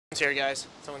Someone's here, guys.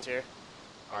 Someone's here.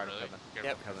 Alright, really? I'm coming.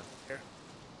 Yep. I'm coming. Here.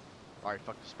 Alright,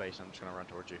 fuck the space. I'm just gonna run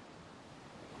towards you.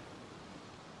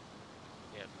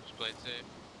 Yeah, just play it safe.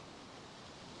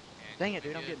 And Dang it,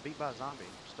 you'll dude. I'm be getting beat by a zombie.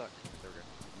 I'm stuck. There we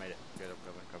go. Made it. Good.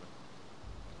 I'm coming.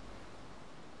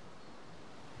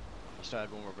 I still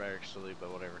had one more barracks to leave,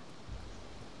 but whatever.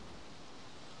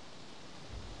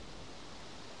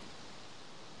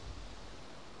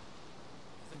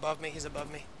 He's above me. He's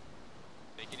above me.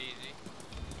 Take it easy.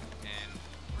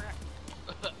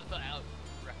 And out.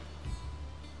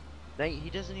 Dang, he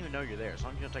doesn't even know you're there. As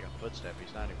long as you don't take a footstep,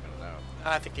 he's not even gonna know.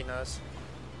 I think he knows.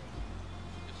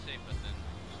 Just safe, but then.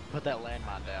 Put that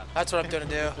landmine down. That's what I'm gonna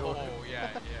do. Oh yeah,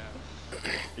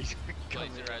 yeah. He's Place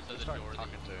coming. it right outside the Start door.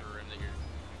 talking to him. The room that you're.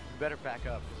 You better back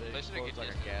up because it Place it at a explodes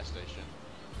good like a gas distance. station.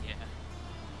 Yeah.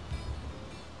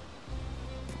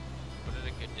 Put it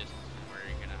a good distance from where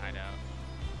you're gonna hide out.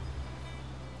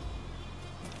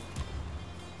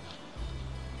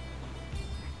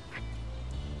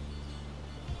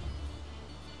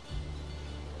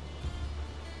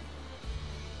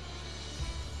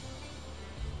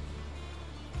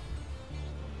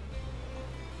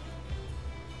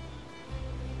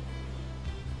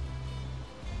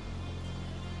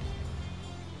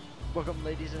 Welcome,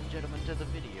 ladies and gentlemen, to the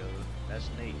video as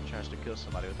Nate tries to kill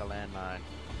somebody with a landmine.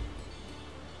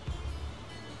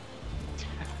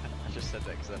 I just said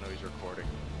that because I know he's recording.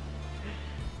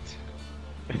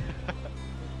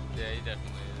 Yeah, he definitely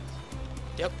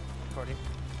is. Yep. Recording.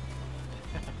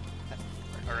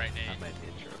 Alright, Nate. I made the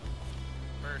intro.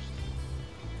 First.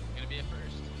 Gonna be a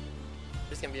first.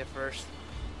 This is gonna be a first.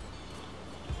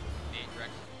 Nate, Rex.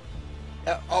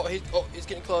 Yeah. Oh, he's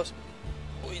getting close.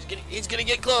 Oh, he's gonna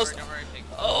get close. Don't worry, take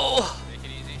Oh. it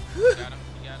easy. You got him.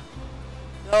 You got him.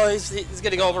 No, he's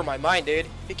gonna go over my mind, dude.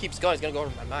 If he keeps going, he's gonna go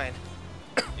over my mind.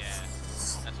 Yeah.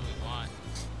 That's what we want.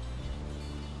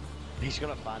 He's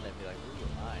gonna find it and be like, where's your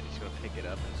mine? He's gonna pick it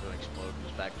up and it's gonna explode in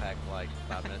his backpack like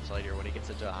 5 minutes later when he gets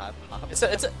into a high pop.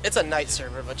 It's a night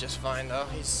server, but just fine though.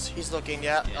 He's looking.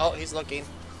 Yeah. Yeah. Oh, he's looking.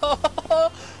 Well,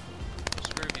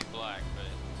 screw if he's black, but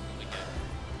we'll get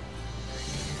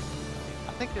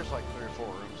I think there's like 3 or 4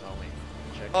 rooms only.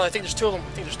 Check. Oh, I think there's 2 of them.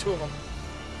 I think there's 2 of them.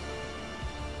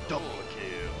 Double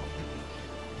kill.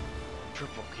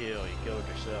 Triple kill. You killed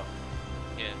yourself.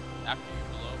 Yeah, after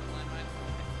you're below Landmine,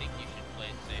 I think you should play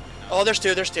it safe and not Oh, there's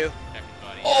 2. There's 2.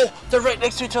 everybody. Oh, they're right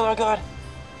next to each other. Oh God.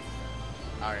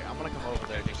 Alright, I'm gonna come over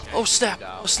there. Just Oh snap!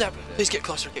 down Oh snap! a bit. Please get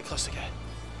closer. Get closer, guy.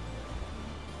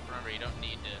 Remember, you don't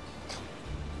need to.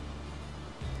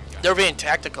 They're being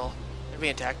tactical. They're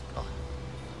being tactical.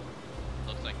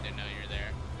 Looks like they know you're there.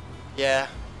 Yeah.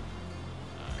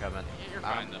 Uh, Coming. You're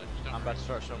fine though. Just don't I'm about to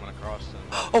start swimming across and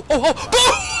Oh, oh, oh,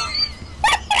 oh!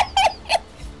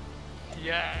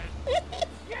 Yes.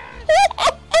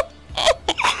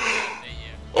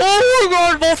 Oh my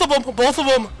God! Both of them! Both of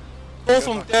them! Both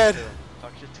of them dead.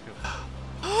 Talk shit to him.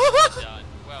 Well done.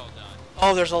 Well done.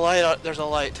 Oh, there's a light. There's a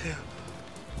light too.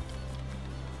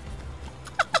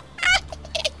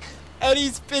 And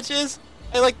these bitches,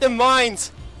 I like them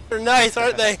mines. They're nice,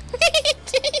 aren't they?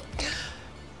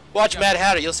 Watch Mad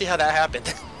Hatter. You'll see how that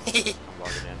happened. I'm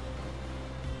logging in.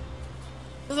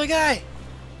 There's a guy.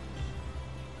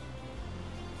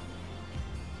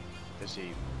 Is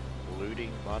he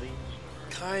looting bodies?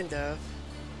 Kind of.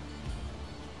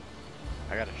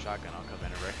 I got a shotgun. I'll come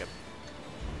in and wreck him.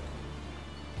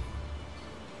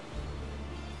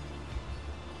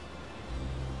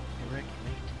 Hey, Rick,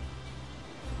 mate.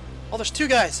 Oh, there's 2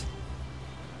 guys.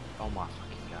 Oh my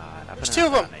fucking god. I've There's been 2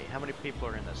 of them. out, Nate. How many people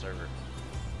are in that server?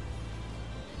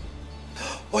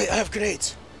 Wait, I have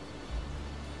grenades.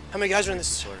 How many guys are in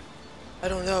this? People I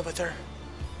don't know, but they're.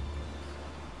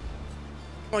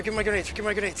 Come on, give me my grenades. Give me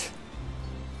my grenades.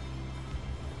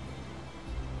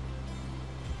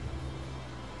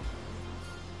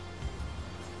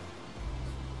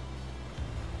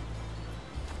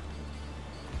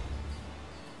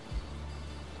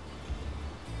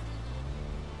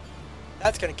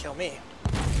 That's gonna kill me.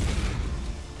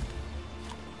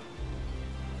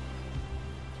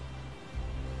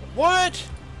 What?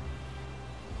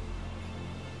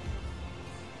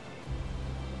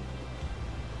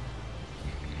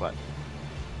 What?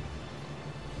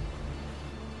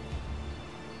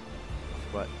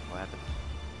 What? What happened?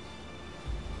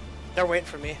 They're waiting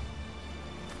for me.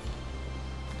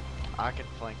 I can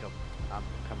flank them. I'm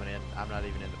coming in. I'm not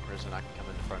even in the prison. I can come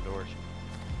in the front doors.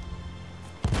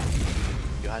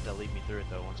 You'll have to lead me through it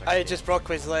though once I I get just in. broke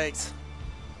his legs.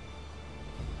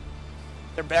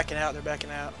 They're backing out. They're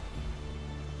backing out.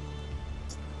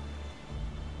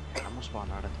 I'm gonna spawn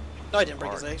right at No, I didn't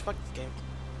break his Park. legs. Fuck this game.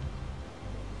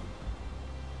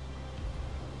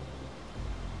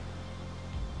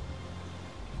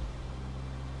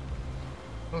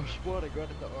 Oh, squad, I got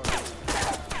in the arm.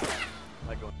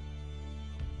 Like going.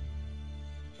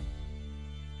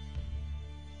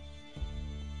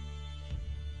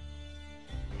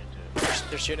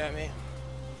 They're shooting at me.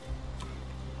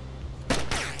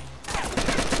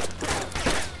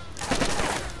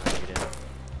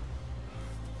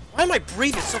 Why am I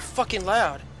breathing so fucking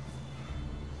loud?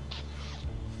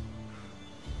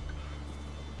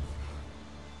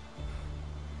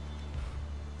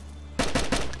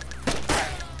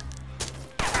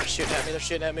 They're shooting at me, they're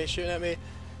shooting at me, shooting at me.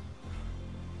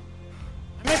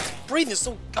 Why am I breathing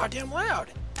so goddamn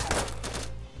loud?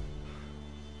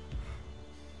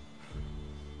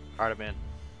 Alright, I'm in.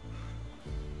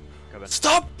 Come in.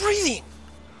 Stop breathing!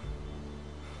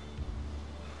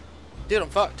 Dude, I'm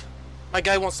fucked. My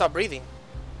guy won't stop breathing.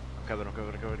 I'm coming.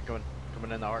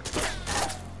 Coming in the arc. You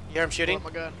hear him shooting? Pull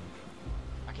out my gun.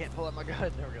 I can't pull out my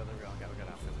gun. There we go. I got my gun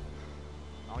out.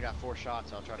 I only got 4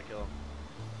 shots. I'll try to kill him.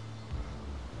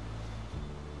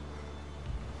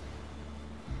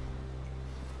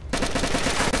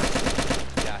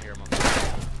 Yeah, I hear him.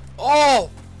 Oh!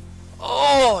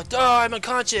 Oh! Duh, I'm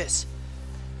unconscious.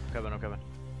 I'm coming.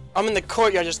 I'm in the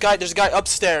courtyard. There's a guy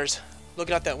upstairs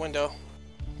looking out that window.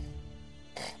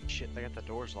 Shit, they got the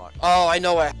doors locked. Oh, I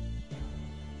know it.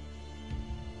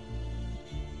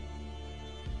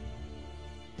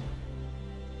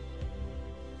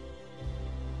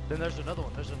 Then there's another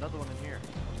one. There's another one in here.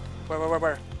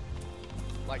 Where?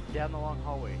 Like down the long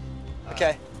hallway.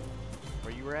 Okay.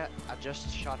 Where you were at, I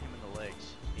just shot him in the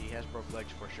legs. He has broke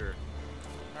legs for sure.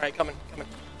 Alright, coming.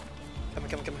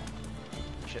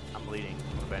 Shit, I'm bleeding.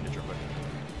 I'm gonna bandage real quick.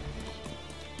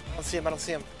 I don't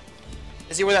see him.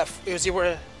 Is he where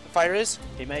the fire is?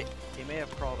 He may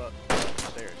have crawled up the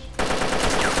stairs.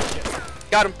 Shit.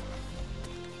 Got him.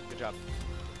 Good job.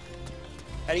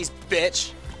 Eddie's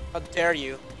bitch. How dare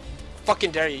you?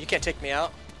 Fucking dare you. You can't take me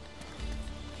out.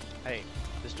 Hey,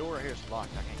 this door right here is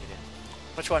locked. I can't get in.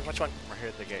 Which one? I'm right here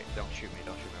at the gate. Don't shoot me.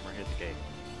 I'm right here at the gate.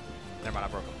 Never mind, I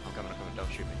broke him. I'm coming.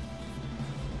 Don't shoot me.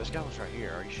 This guy was right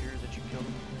here. Are you sure that you killed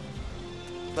him?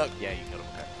 Look. Yeah, you killed him.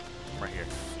 Okay. I'm right here.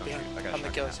 Don't Yeah, shoot. I got I'm the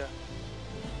killer, so.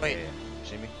 Wait. Yeah. You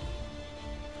see me?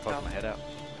 Poke No. my head out.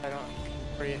 I don't.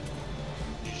 Where are you?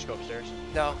 Did you just go upstairs?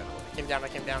 No. Okay, I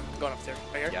came down. I'm going upstairs.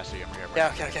 Right here? yeah, I see you. I'm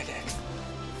right here. Yeah, okay.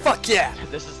 Fuck yeah!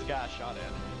 This is the guy I shot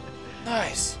at.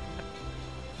 Nice.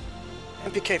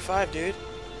 MPK5, dude.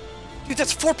 Dude,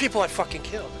 that's 4 people I fucking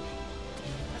killed.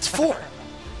 That's 4.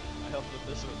 I helped with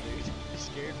this one, dude. He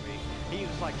scared me. He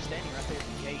was like standing right there at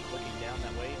the gate, looking down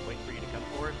that way, waiting for you to come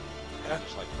for it. Yeah. I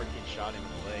just like freaking shot him in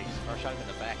the legs, or shot him in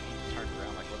the back, and he turned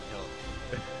around like, what the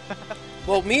hell?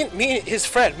 Well, me and his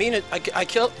friend, me and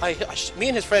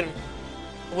his friend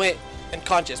went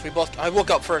unconscious. I woke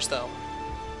up first though.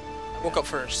 So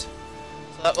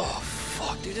oh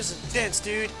fuck, dude, this is intense,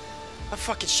 dude. I'm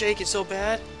fucking shaking so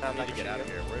bad. I'm I need to get out of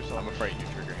here. I'm afraid you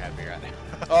trigger happy right now.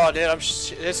 Oh, dude,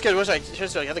 it's good.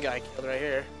 Here's the other guy I killed right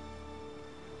here.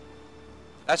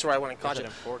 That's where I went unconscious.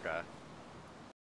 There's an M4 guy.